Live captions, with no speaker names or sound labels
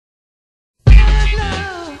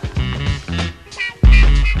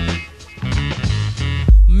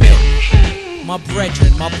my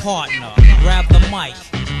brethren, my partner, grab the mic,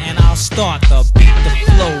 and I'll start the beat the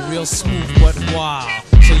flow real smooth but wild,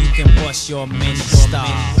 so you can bust your many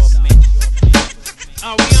styles.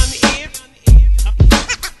 Are we on the air?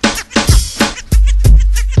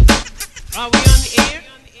 Are we on the air?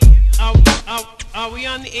 Are we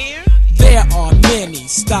on the air? There are many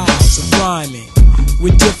styles of rhyming,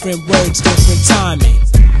 with different words, different timing.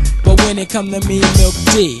 But when it come to me, Milk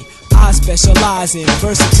D, I specialize in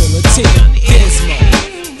versatility.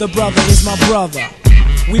 Gizmo, the brother is my brother.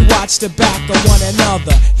 We watch the back of one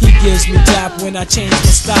another. He gives me dap when I change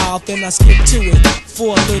my style, then I skip to it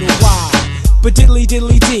for a little while. But diddly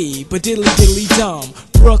diddly dee, but diddly diddly dumb.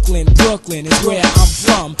 Brooklyn is where I'm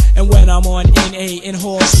from. And when I'm on NA in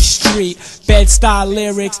Halsey Street, Bed-Stuy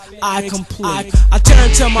lyrics I complete. I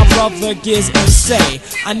turn to my brother Giz and say,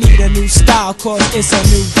 I need a new style cause it's a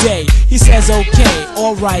new day. He says okay,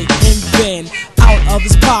 alright, and then out of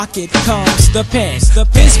his pocket comes the pen.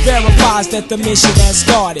 This verifies that the mission has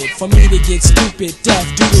started for me to get stupid, deaf,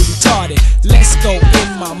 doodle retarded. Let's go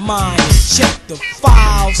in my mind and check the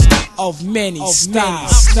files of many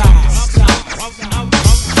styles.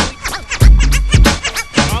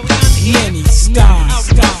 Many styles.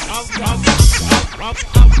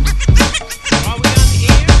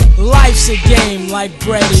 Life's a game like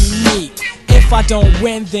bread and meat. If I don't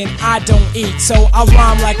win, then I don't eat. So I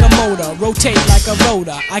rhyme like a motor, rotate like a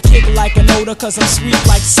rotor. I kick like an odor cause I'm sweet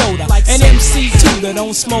like soda. An MC tutor,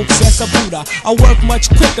 don't smoke, that's a Buddha. I work much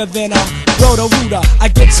quicker than a Roto-Rooter. I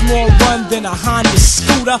get more run than a Honda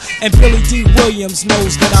scooter. And Billy D. Williams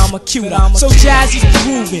knows that I'm a cuter. So Jazzy's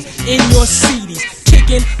grooving in your CDs,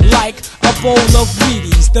 kicking like a bowl of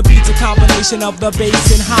Wheaties. The beat's a combination of the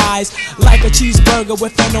bass and highs, like a cheeseburger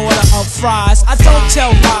with an order of fries. I don't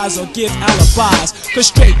tell lies or give alibis, cause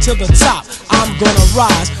straight to the top I'm gonna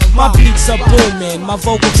rise. My beats are booming, my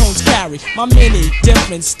vocal tones carry. My many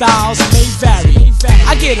different styles may vary.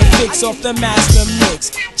 I get a fix off the master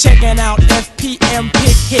mix, checking out FPM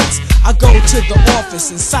pick hits. I go to the office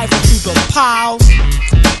and cipher through the piles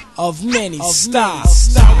of many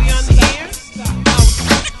styles.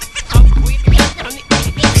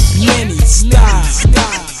 Many styles.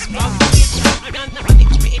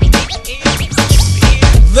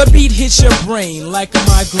 The beat hits your brain like a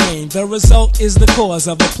migraine. The result is the cause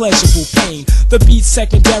of a pleasurable pain. The beat's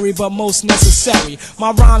secondary but most necessary.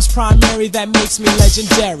 My rhyme's primary that makes me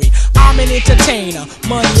legendary. I'm an entertainer,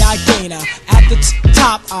 money I gainer. At the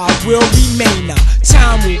top I will remain.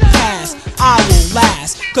 Time will pass, I will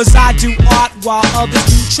last, cause I do art while others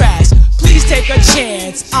do trash. Please take a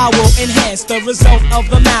chance, I will enhance. The result of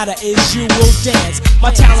the matter is you will dance.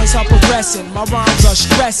 My talents are progressing, my rhymes are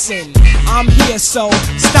stressing. I'm here so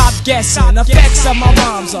stop guessing. Effects of my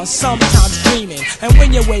rhymes are sometimes dreaming, and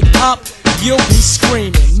when you wake up, you'll be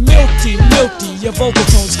screaming. Milky, milky, your vocal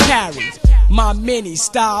tones carry. My many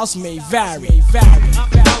styles may vary.